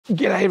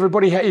G'day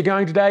everybody, how you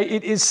going today?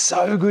 It is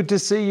so good to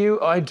see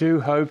you. I do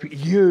hope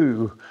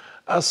you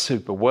are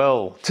super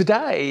well.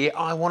 Today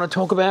I want to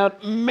talk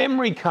about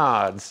memory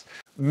cards.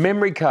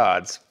 Memory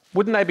cards,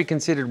 wouldn't they be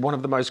considered one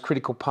of the most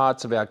critical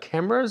parts of our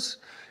cameras?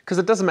 Because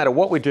it doesn't matter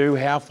what we do,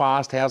 how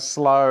fast, how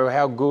slow,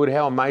 how good,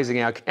 how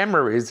amazing our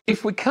camera is.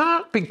 If we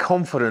can't be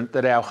confident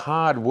that our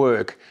hard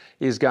work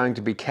is going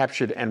to be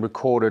captured and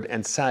recorded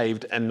and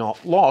saved and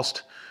not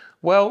lost,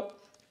 well,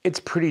 it's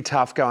pretty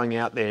tough going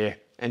out there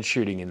and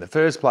shooting in the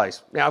first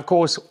place. Now, of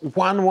course,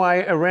 one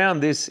way around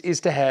this is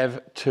to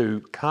have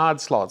two card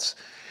slots.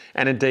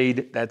 And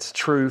indeed, that's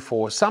true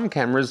for some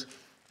cameras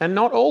and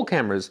not all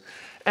cameras.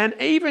 And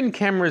even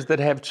cameras that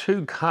have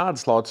two card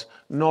slots,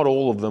 not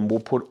all of them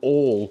will put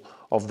all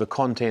of the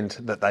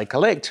content that they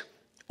collect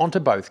onto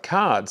both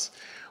cards.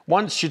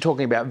 Once you're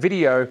talking about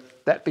video,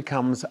 that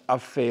becomes a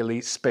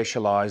fairly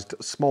specialized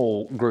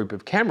small group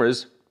of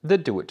cameras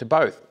that do it to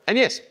both. And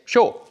yes,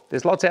 sure,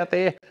 there's lots out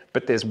there,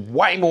 but there's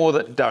way more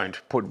that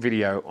don't put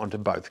video onto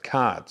both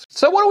cards.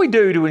 So what do we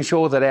do to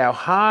ensure that our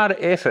hard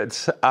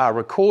efforts are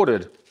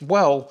recorded?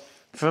 Well,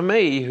 for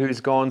me, who's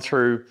gone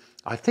through,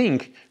 I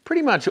think,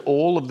 pretty much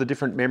all of the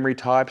different memory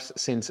types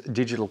since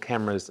digital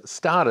cameras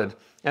started,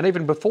 and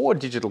even before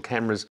digital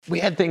cameras, we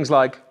had things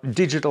like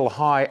digital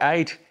high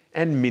 8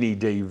 and mini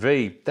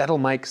DV. That'll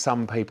make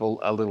some people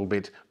a little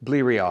bit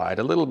bleary-eyed,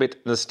 a little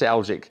bit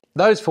nostalgic.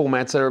 Those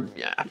formats are,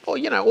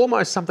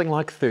 almost something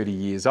like 30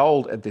 years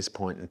old at this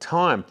point in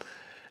time.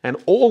 And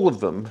all of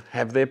them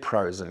have their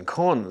pros and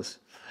cons.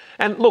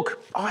 And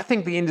look, I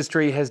think the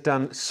industry has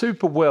done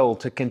super well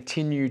to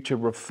continue to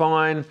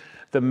refine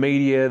the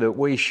media that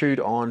we shoot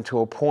on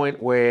to a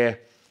point where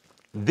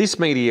this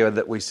media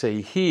that we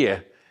see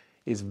here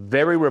is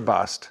very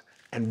robust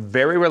and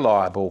very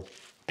reliable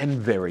and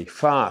very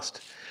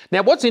fast.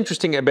 Now, what's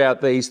interesting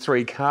about these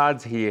three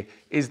cards here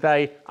is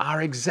they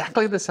are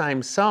exactly the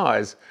same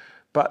size,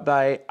 but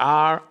they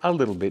are a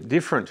little bit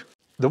different.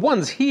 The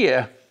ones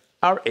here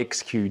are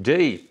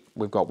XQD.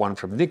 We've got one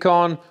from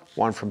Nikon,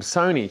 one from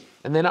Sony,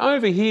 and then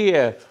over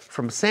here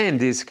from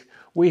SanDisk,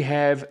 we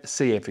have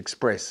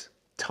CFexpress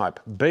Type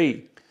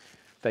B.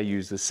 They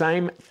use the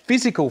same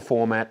physical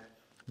format,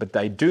 but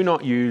they do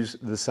not use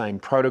the same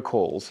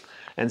protocols.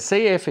 And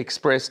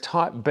CFexpress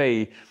Type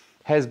B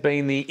has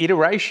been the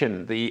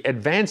iteration, the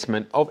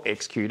advancement of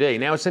XQD.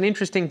 Now, it's an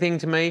interesting thing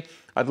to me.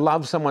 I'd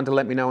love someone to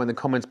let me know in the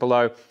comments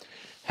below,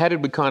 how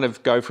did we kind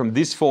of go from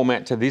this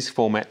format to this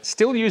format,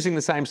 still using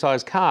the same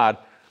size card,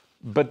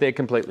 but they're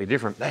completely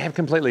different. They have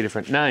completely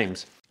different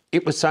names.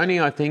 It was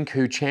Sony, I think,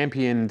 who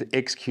championed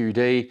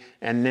XQD,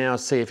 and now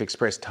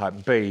CFexpress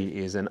Type B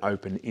is an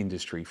open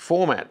industry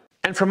format.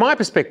 And from my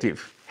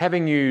perspective,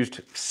 having used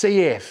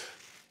CF,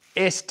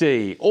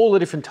 SD, all the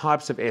different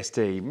types of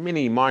SD,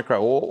 mini,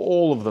 micro,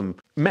 all of them.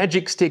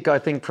 Magic Stick, I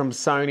think, from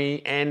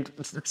Sony, and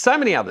so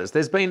many others.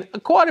 There's been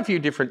quite a few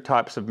different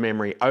types of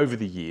memory over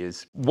the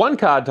years. One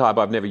card type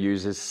I've never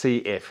used is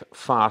CF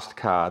fast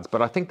cards,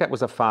 but I think that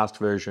was a fast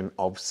version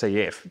of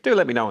CF. Do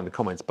let me know in the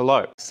comments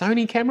below.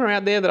 Sony camera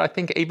out there that I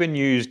think even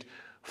used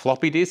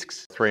floppy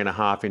disks,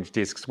 3.5-inch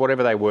disks,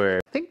 whatever they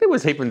were. I think there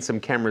was even some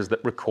cameras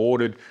that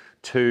recorded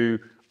to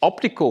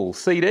optical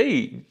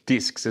CD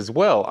discs as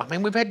well. I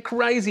mean, we've had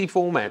crazy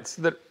formats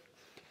that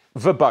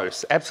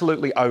verbose,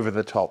 absolutely over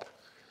the top.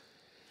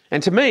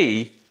 And to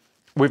me,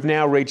 we've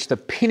now reached the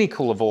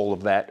pinnacle of all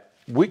of that,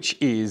 which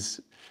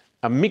is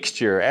a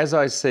mixture, as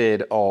I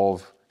said,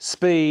 of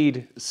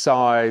speed,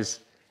 size,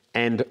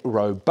 and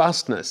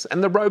robustness.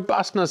 And the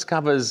robustness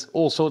covers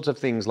all sorts of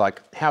things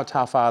like how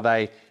tough are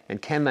they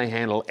and can they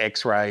handle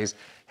X-rays,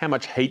 how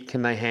much heat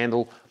can they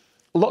handle,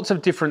 lots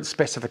of different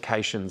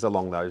specifications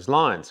along those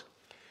lines.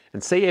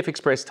 And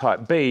CFexpress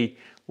Type B,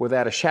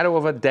 without a shadow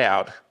of a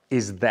doubt,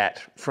 is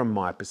that from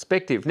my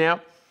perspective.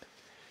 Now,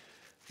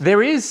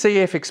 there is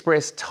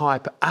CFexpress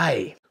Type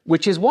A,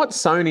 which is what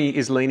Sony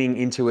is leaning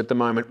into at the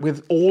moment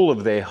with all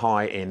of their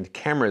high-end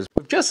cameras.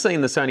 We've just seen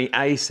the Sony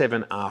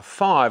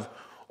A7R5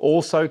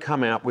 also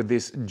come out with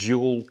this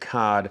dual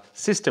card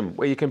system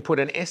where you can put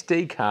an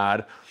SD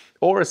card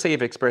or a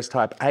CFexpress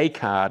Type A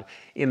card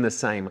in the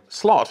same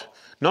slot.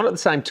 Not at the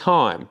same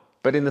time,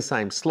 but in the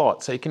same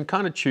slot. So you can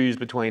kind of choose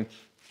between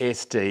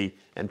SD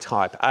and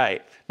Type A.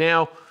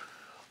 Now,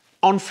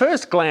 on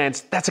first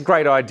glance, that's a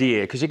great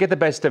idea because you get the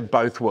best of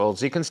both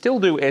worlds. You can still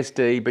do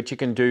SD, but you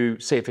can do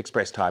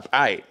CFexpress Type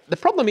A. The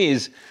problem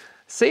is,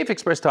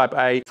 CFexpress Type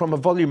A, from a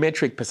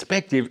volumetric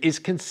perspective, is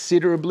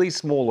considerably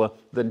smaller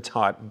than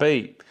Type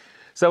B.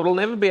 So it'll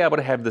never be able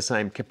to have the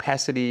same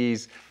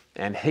capacities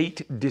and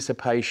heat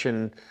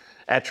dissipation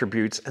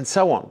attributes and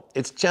so on.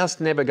 It's just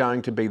never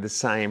going to be the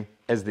same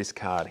as this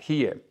card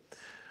here.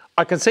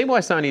 I can see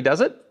why Sony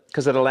does it,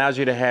 because it allows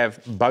you to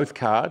have both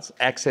cards,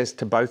 access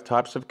to both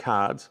types of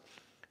cards.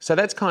 So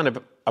that's kind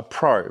of a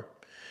pro.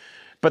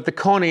 But the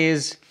con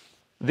is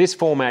this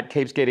format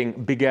keeps getting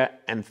bigger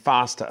and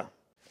faster.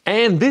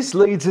 And this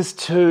leads us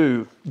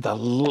to the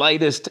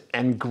latest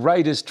and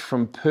greatest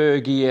from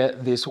Pergear,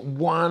 this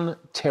 1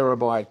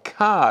 terabyte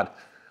card,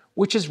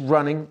 which is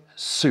running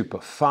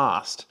super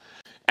fast.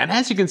 And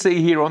as you can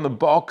see here on the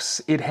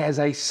box, it has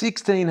a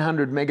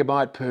 1600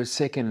 megabyte per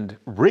second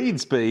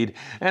read speed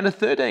and a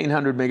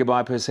 1300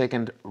 megabyte per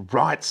second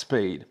write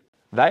speed.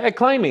 They are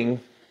claiming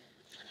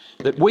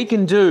that we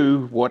can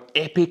do what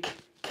epic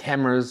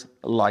cameras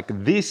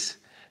like this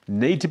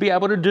need to be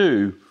able to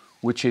do,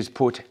 which is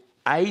put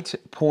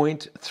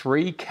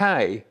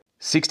 8.3K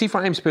 60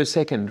 frames per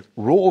second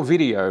raw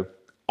video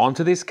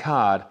onto this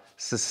card,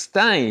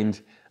 sustained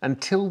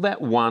until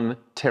that 1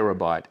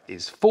 terabyte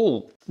is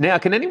full. Now,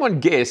 can anyone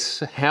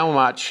guess how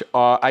much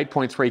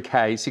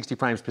 8.3K 60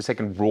 frames per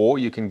second RAW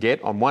you can get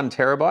on 1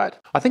 terabyte?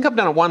 I think I've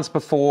done it once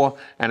before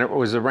and it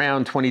was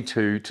around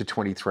 22 to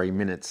 23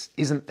 minutes.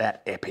 Isn't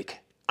that epic?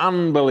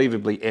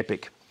 Unbelievably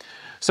epic.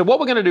 So what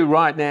we're going to do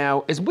right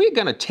now is we're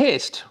going to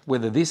test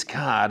whether this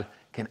card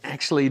can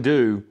actually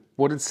do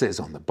what it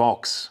says on the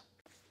box.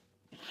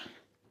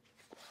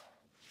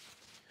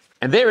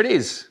 And there it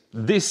is.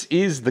 This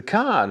is the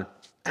card.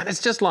 And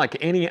it's just like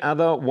any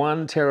other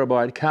 1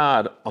 terabyte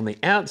card on the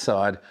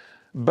outside,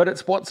 but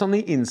it's what's on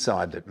the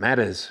inside that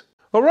matters.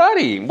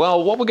 Alrighty,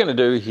 well, what we're going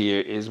to do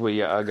here is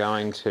we are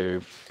going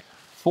to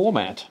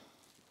format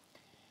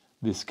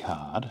this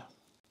card.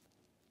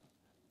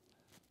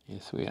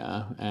 Yes, we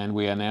are. And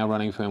we are now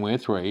running firmware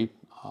 3.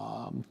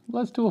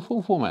 Let's do a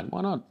full format.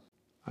 Why not?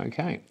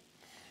 Okay.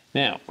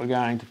 Now, we're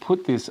going to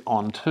put this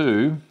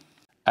onto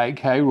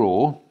 8K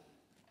RAW.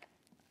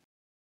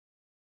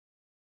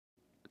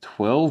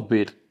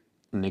 12-bit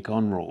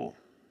Nikon RAW.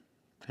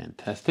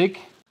 Fantastic.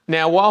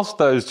 Now, whilst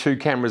those two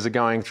cameras are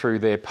going through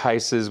their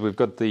paces, we've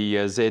got the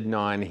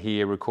Z9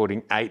 here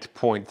recording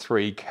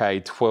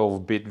 8.3K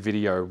 12-bit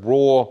video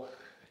RAW.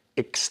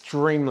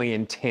 Extremely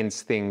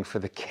intense thing for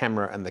the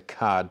camera and the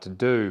card to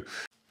do.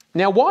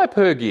 Now, why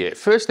Pergear?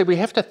 Firstly, we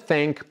have to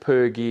thank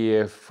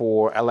Pergear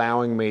for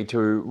allowing me to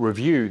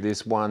review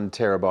this 1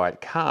 terabyte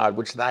card,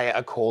 which they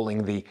are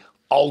calling the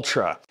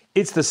Ultra.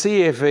 It's the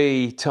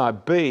CFE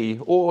Type B,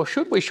 or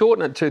should we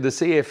shorten it to the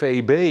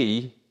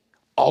CFE-B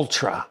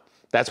Ultra?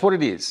 That's what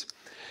it is.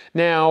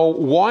 Now,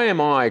 why am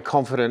I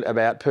confident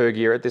about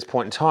Pergear at this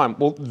point in time?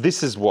 Well,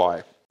 this is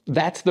why.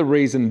 That's the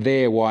reason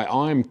there why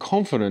I'm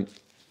confident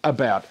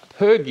about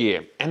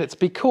Pergear. And it's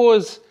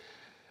because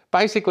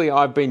basically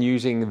I've been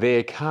using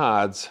their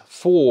cards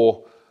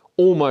for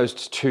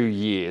almost 2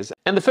 years.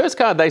 And the first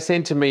card they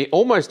sent to me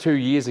almost 2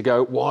 years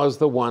ago was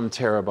the 1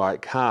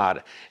 terabyte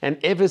card. And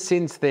ever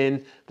since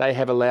then, they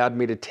have allowed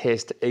me to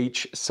test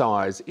each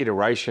size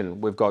iteration.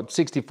 We've got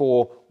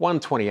 64,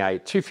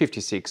 128,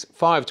 256,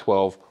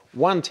 512,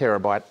 1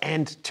 terabyte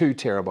and 2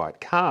 terabyte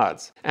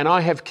cards. And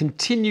I have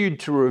continued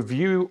to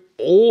review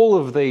all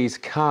of these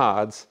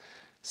cards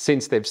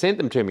since they've sent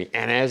them to me.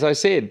 And as I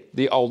said,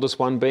 the oldest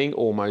one being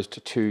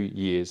almost 2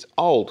 years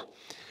old.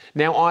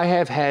 Now, I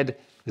have had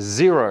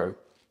 0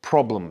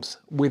 problems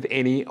with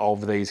any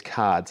of these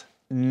cards,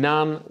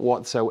 none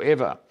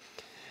whatsoever.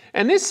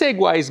 And this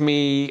segues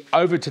me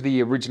over to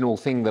the original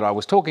thing that I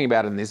was talking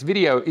about in this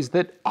video, is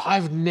that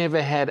I've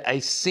never had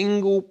a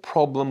single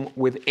problem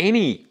with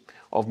any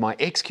of my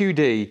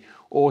XQD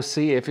or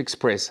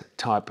CFexpress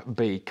Type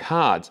B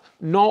cards.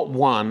 Not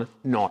one,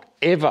 not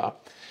ever.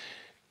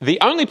 The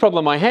only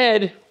problem I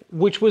had,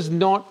 which was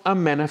not a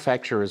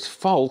manufacturer's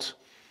fault,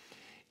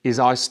 is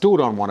I stood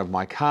on one of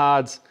my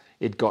cards,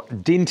 it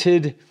got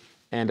dinted,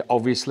 and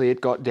obviously it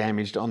got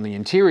damaged on the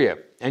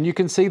interior. And you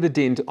can see the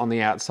dint on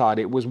the outside.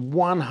 It was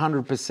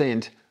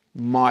 100%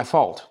 my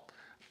fault.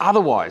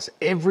 Otherwise,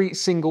 every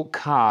single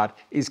card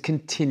is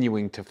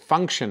continuing to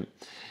function.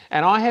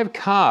 And I have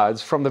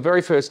cards from the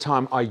very first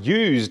time I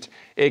used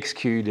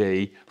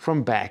XQD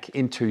from back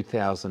in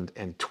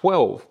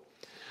 2012.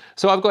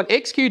 So I've got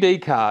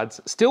XQD cards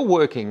still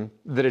working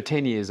that are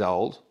 10 years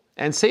old,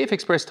 and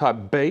CFexpress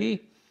Type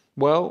B,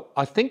 well,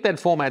 I think that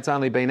format's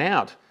only been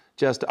out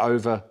just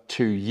over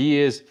 2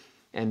 years,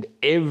 and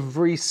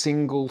every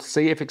single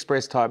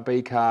CFexpress Type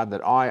B card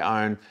that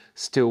I own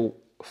still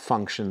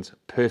functions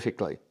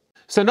perfectly.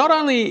 So not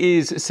only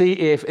is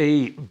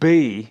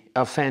CFE-B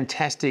a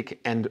fantastic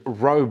and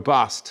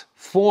robust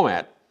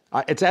format,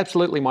 it's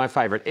absolutely my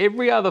favorite.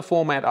 Every other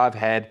format I've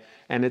had,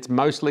 and it's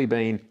mostly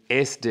been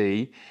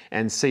SD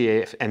and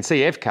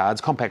CF cards,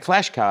 compact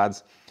flash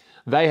cards,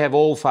 they have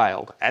all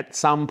failed at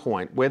some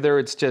point. Whether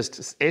it's just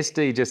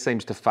SD just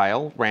seems to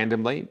fail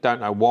randomly,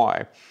 don't know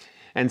why.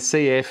 And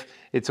CF,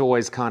 it's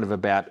always kind of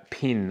about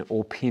pin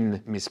or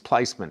pin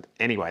misplacement.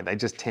 Anyway, they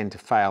just tend to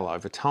fail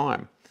over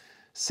time.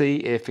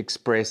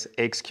 CFexpress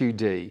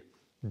XQD,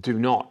 do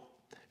not.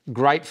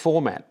 Great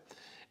format.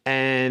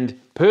 And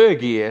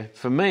Pergear,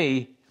 for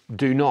me,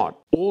 do not.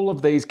 All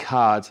of these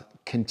cards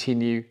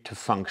continue to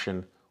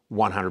function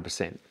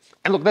 100%.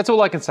 And look, that's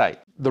all I can say.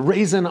 The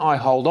reason I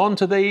hold on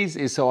to these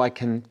is so I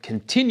can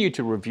continue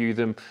to review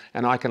them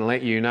and I can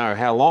let you know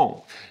how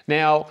long.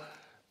 Now,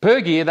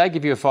 Pergear, they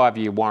give you a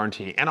 5-year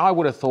warranty, and I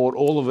would have thought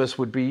all of us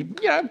would be,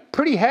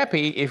 pretty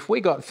happy if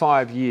we got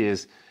 5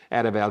 years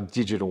out of our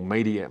digital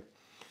media.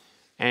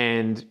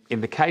 And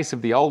in the case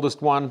of the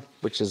oldest one,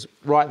 which is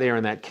right there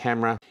in that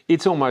camera,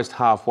 it's almost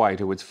halfway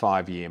to its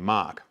 5-year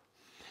mark.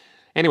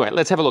 Anyway,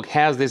 let's have a look.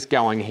 How's this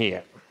going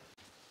here?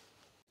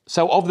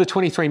 So of the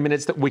 23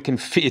 minutes that we can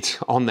fit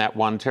on that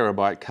 1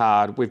 terabyte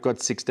card, we've got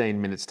 16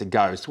 minutes to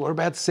go. So we're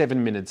about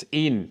 7 minutes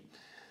in.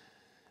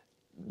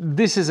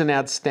 This is an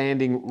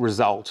outstanding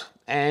result,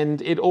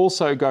 and it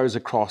also goes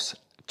across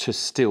to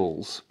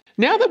stills.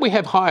 Now that we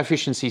have high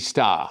efficiency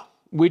star,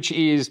 which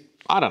is,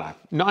 I don't know,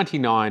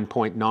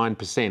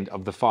 99.9%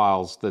 of the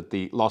files that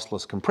the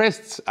lossless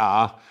compresseds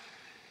are,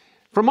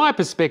 from my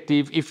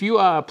perspective, if you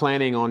are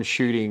planning on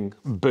shooting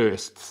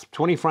bursts,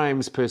 20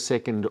 frames per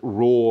second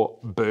raw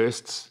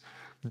bursts,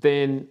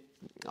 then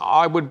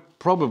I would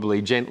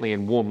probably gently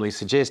and warmly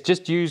suggest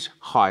just use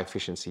high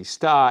efficiency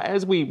star.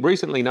 As we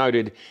recently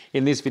noted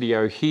in this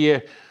video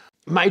here,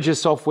 major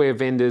software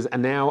vendors are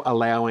now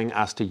allowing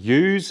us to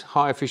use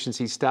high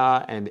efficiency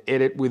star and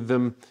edit with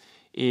them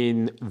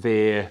in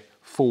their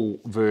full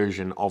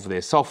version of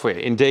their software.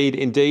 Indeed,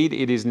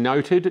 it is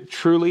noted,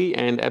 truly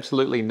and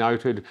absolutely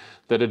noted,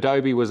 that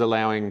Adobe was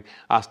allowing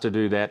us to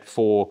do that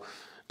for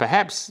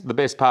perhaps the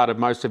best part of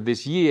most of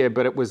this year,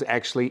 but it was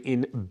actually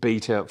in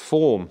beta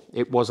form.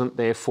 It wasn't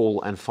their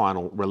full and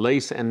final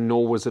release, and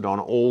nor was it on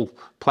all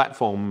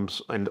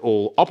platforms and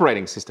all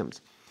operating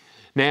systems.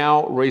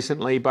 Now,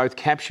 recently, both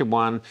Capture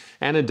One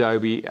and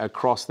Adobe,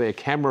 across their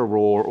Camera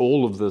Raw,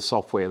 all of the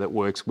software that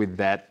works with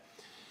that,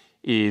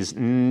 is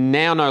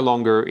now no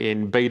longer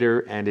in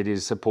beta, and it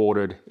is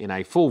supported in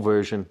a full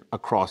version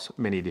across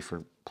many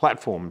different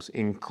platforms,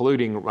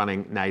 including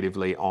running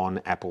natively on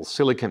Apple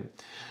Silicon.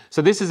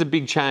 So this is a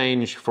big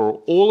change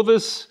for all of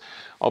us.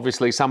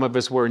 Obviously, some of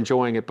us were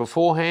enjoying it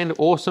beforehand.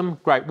 Awesome,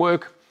 great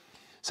work.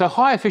 So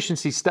high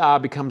efficiency star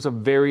becomes a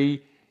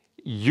very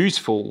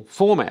useful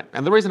format.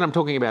 And the reason I'm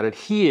talking about it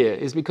here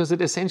is because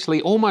it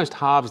essentially almost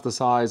halves the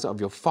size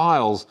of your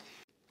files.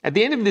 At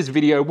the end of this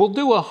video, we'll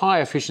do a high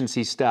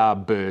efficiency star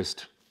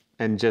burst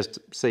and just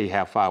see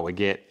how far we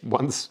get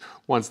once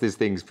this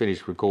thing's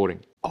finished recording.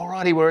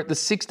 Alrighty, we're at the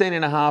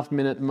 16.5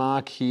 minute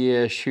mark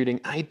here, shooting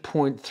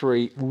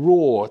 8.3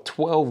 RAW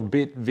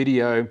 12-bit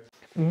video.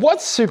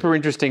 What's super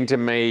interesting to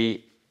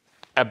me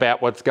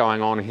about what's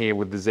going on here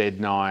with the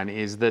Z9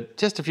 is that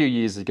just a few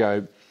years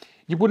ago,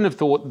 you wouldn't have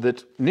thought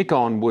that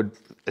Nikon would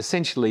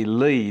essentially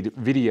lead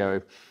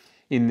video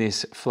in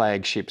this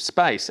flagship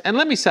space. And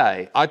let me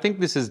say, I think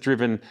this is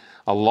driven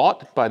a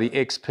lot by the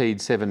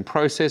XP7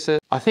 processor.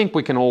 I think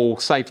we can all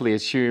safely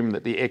assume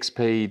that the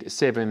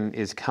XP7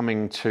 is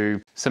coming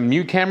to some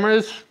new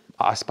cameras.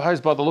 I suppose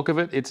by the look of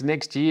it, it's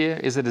next year.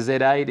 Is it a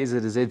Z8? Is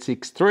it a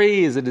Z6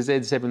 III? Is it a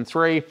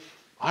Z7 III?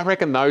 I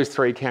reckon those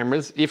three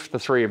cameras, if the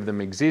three of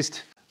them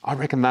exist, I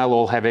reckon they'll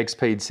all have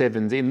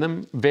XP7s in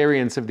them,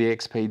 variants of the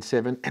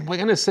XP7, and we're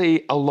gonna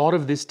see a lot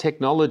of this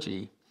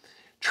technology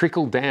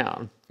trickle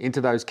down into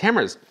those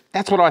cameras.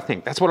 That's what I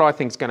think. That's what I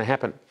think is going to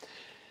happen.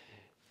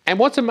 And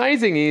what's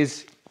amazing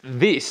is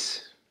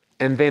this,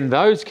 and then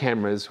those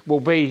cameras will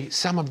be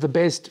some of the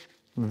best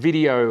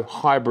video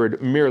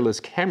hybrid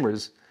mirrorless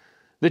cameras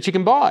that you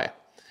can buy.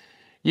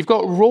 You've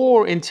got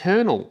RAW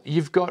internal,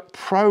 you've got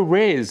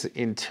ProRes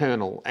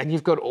internal, and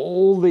you've got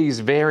all these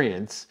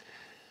variants.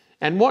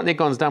 And what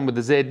Nikon's done with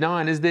the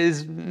Z9 is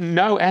there's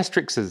no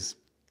asterisks,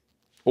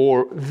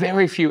 or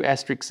very few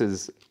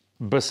asterisks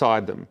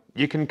beside them.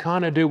 You can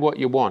kind of do what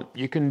you want.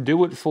 You can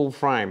do it full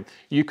frame.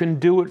 You can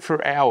do it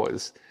for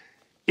hours.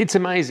 It's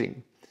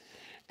amazing.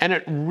 And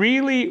it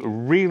really,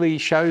 really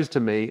shows to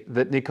me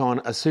that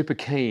Nikon are super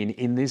keen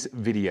in this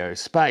video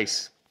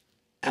space.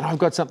 And I've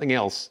got something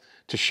else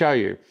to show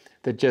you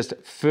that just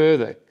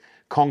further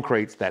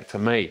concretes that for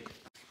me.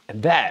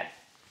 And that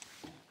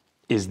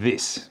is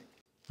this.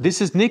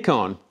 This is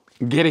Nikon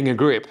getting a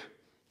grip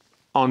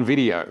on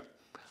video,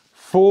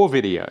 for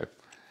video.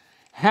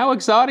 How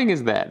exciting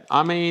is that?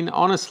 I mean,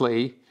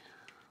 honestly,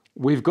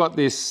 we've got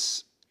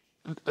this.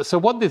 So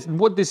what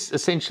this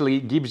essentially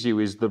gives you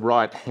is the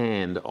right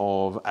hand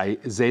of a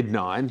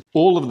Z9.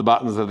 All of the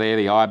buttons are there,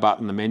 the I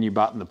button, the menu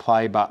button, the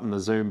play button, the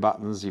zoom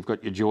buttons. You've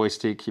got your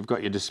joystick, you've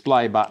got your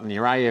display button,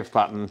 your AF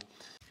button,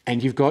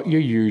 and you've got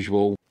your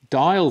usual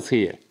dials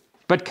here.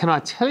 But can I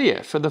tell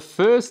you, for the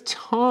first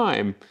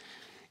time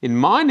in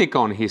my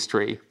Nikon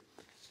history,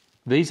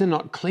 these are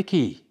not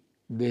clicky,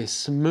 they're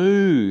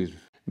smooth.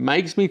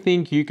 Makes me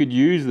think you could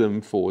use them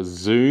for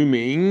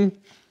zooming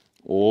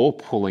or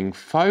pulling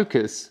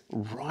focus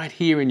right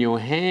here in your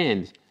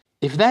hand.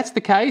 If that's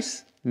the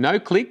case, no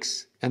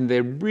clicks, and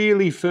they're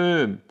really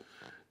firm.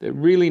 They're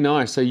really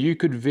nice, so you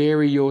could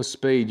vary your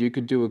speed. You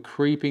could do a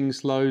creeping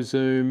slow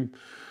zoom,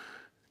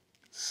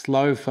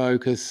 slow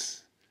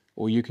focus,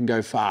 or you can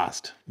go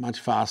fast, much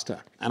faster.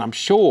 And I'm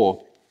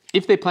sure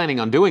if they're planning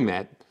on doing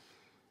that,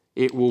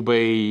 it will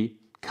be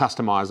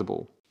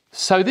customizable.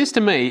 So this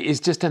to me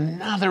is just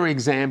another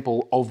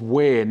example of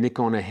where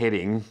Nikon are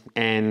heading,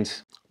 and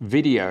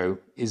video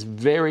is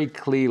very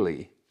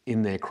clearly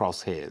in their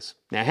crosshairs.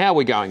 Now, how are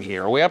we going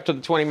here? Are we up to the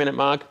 20-minute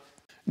mark?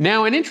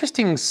 Now, an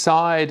interesting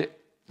side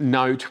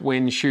note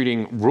when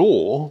shooting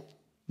RAW,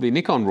 the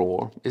Nikon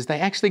RAW, is they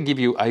actually give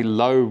you a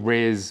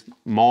low-res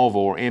MOV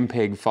or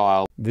MPEG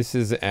file. This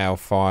is our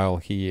file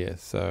here,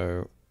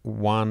 so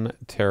 1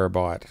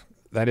 terabyte.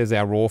 That is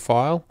our RAW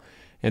file.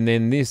 And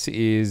then this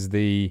is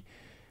the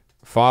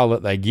file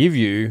that they give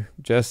you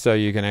just so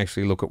you can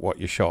actually look at what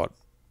you shot.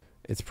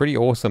 It's pretty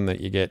awesome that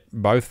you get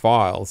both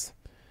files,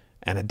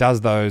 and it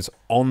does those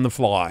on the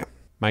fly.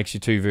 Makes you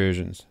 2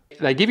 versions.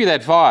 They give you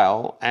that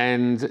file,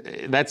 and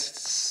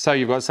that's so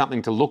you've got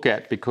something to look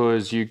at,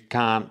 because you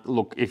can't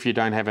look if you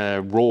don't have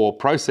a RAW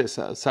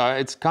processor. So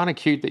it's kind of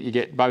cute that you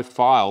get both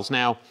files.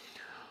 Now,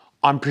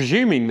 I'm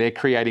presuming they're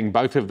creating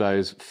both of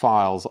those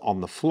files on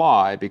the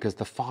fly because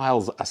the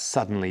files are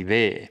suddenly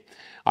there.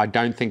 I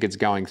don't think it's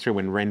going through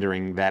and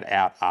rendering that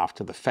out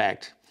after the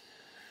fact.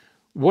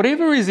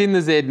 Whatever is in the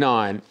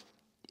Z9,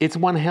 it's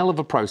one hell of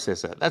a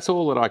processor. That's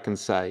all that I can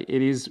say.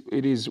 It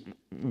is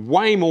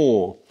way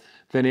more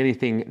than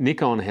anything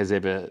Nikon has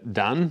ever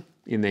done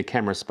in their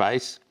camera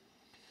space.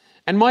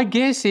 And my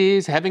guess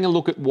is, having a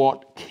look at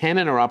what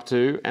Canon are up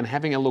to and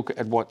having a look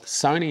at what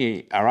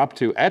Sony are up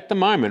to at the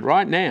moment,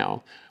 right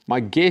now, my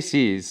guess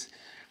is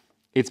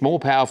it's more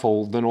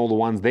powerful than all the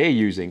ones they're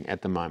using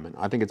at the moment.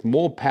 I think it's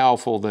more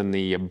powerful than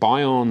the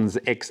Bions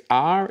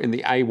XR in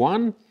the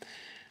A1,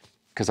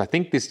 because I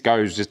think this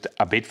goes just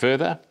a bit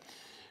further.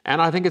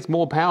 And I think it's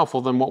more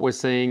powerful than what we're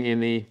seeing in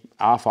the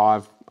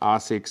R5,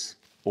 R6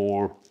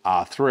 or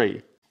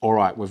R3. All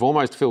right, we've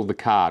almost filled the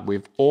card.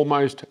 We've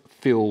almost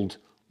filled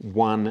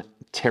 1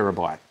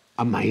 terabyte.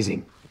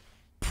 Amazing.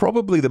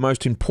 Probably the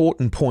most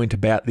important point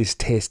about this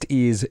test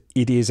is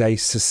it is a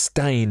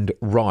sustained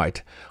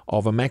write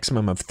of a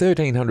maximum of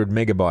 1300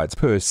 megabytes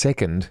per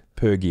second,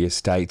 Pergear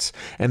states,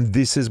 and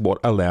this is what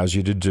allows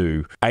you to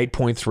do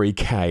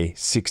 8.3K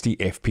 60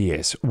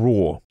 FPS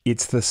RAW.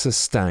 It's the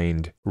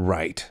sustained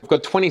rate. We've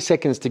got 20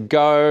 seconds to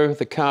go.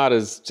 The card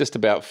is just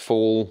about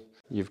full.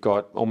 You've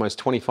got almost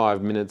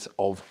 25 minutes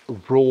of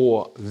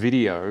raw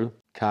video.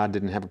 Card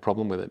didn't have a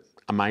problem with it.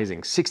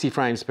 Amazing, 60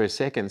 frames per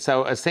second.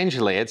 So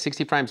essentially at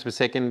 60 frames per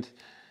second,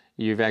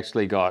 you've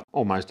actually got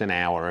almost an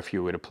hour if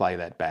you were to play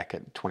that back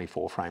at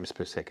 24 frames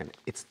per second.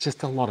 It's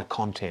just a lot of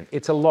content.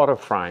 It's a lot of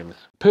frames.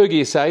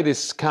 Pergear say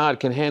this card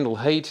can handle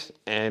heat,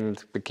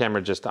 and the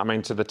camera just, I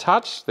mean, to the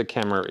touch, the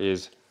camera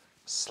is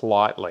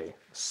slightly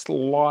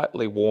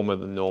warmer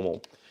than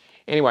normal.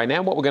 Anyway,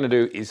 now what we're going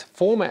to do is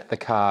format the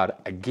card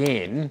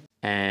again,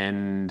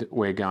 and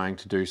we're going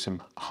to do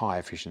some high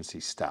efficiency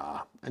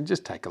star and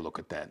just take a look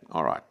at that.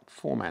 All right,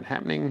 format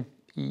happening.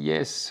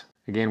 Yes.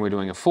 Again, we're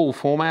doing a full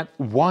format.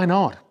 Why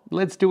not?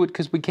 Let's do it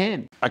because we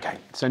can. Okay,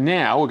 so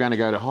now we're going to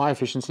go to high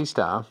efficiency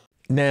star.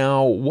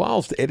 Now,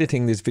 whilst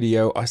editing this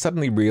video, I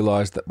suddenly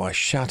realized that my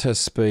shutter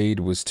speed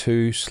was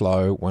too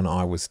slow when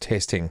I was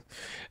testing,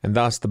 and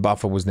thus the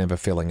buffer was never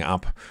filling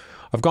up.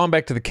 I've gone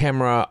back to the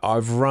camera,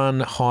 I've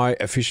run high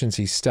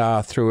efficiency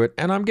star through it,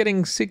 and I'm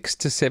getting 6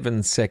 to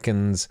 7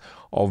 seconds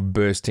of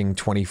bursting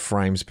 20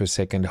 frames per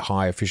second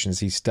high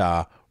efficiency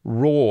star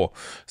RAW.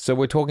 So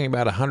we're talking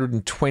about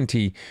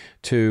 120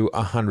 to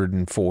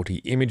 140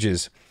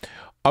 images.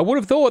 I would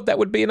have thought that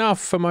would be enough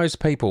for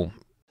most people.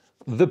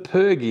 The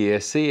Pergear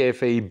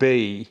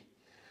CFEB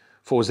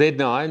for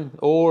Z9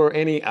 or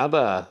any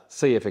other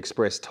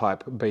CFexpress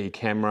Type B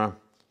camera,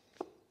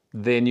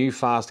 they're new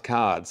fast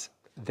cards.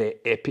 They're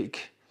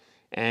epic.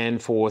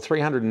 And for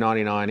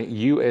 $399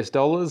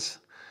 US,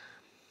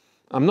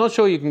 I'm not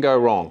sure you can go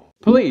wrong.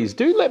 Please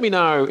do let me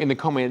know in the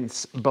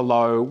comments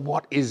below,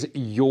 what is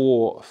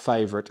your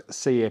favorite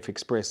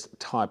CFexpress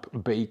Type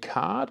B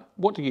card?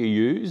 What do you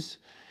use?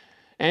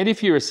 And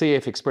if you're a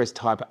CFexpress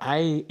Type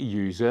A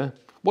user,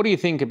 what do you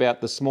think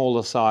about the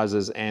smaller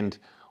sizes and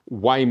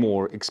way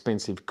more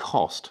expensive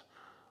cost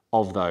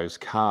of those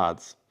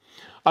cards?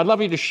 I'd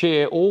love you to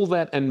share all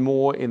that and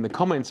more in the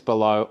comments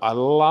below. I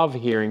love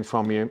hearing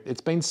from you.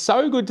 It's been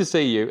so good to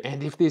see you.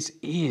 And if this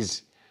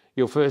is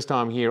your first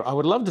time here, I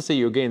would love to see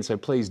you again. So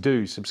please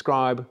do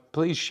subscribe,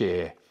 please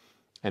share,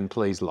 and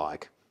please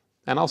like.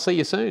 And I'll see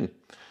you soon.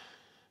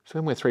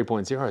 Firmware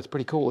 3.0, it's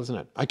pretty cool, isn't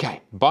it?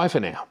 Okay, bye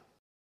for now.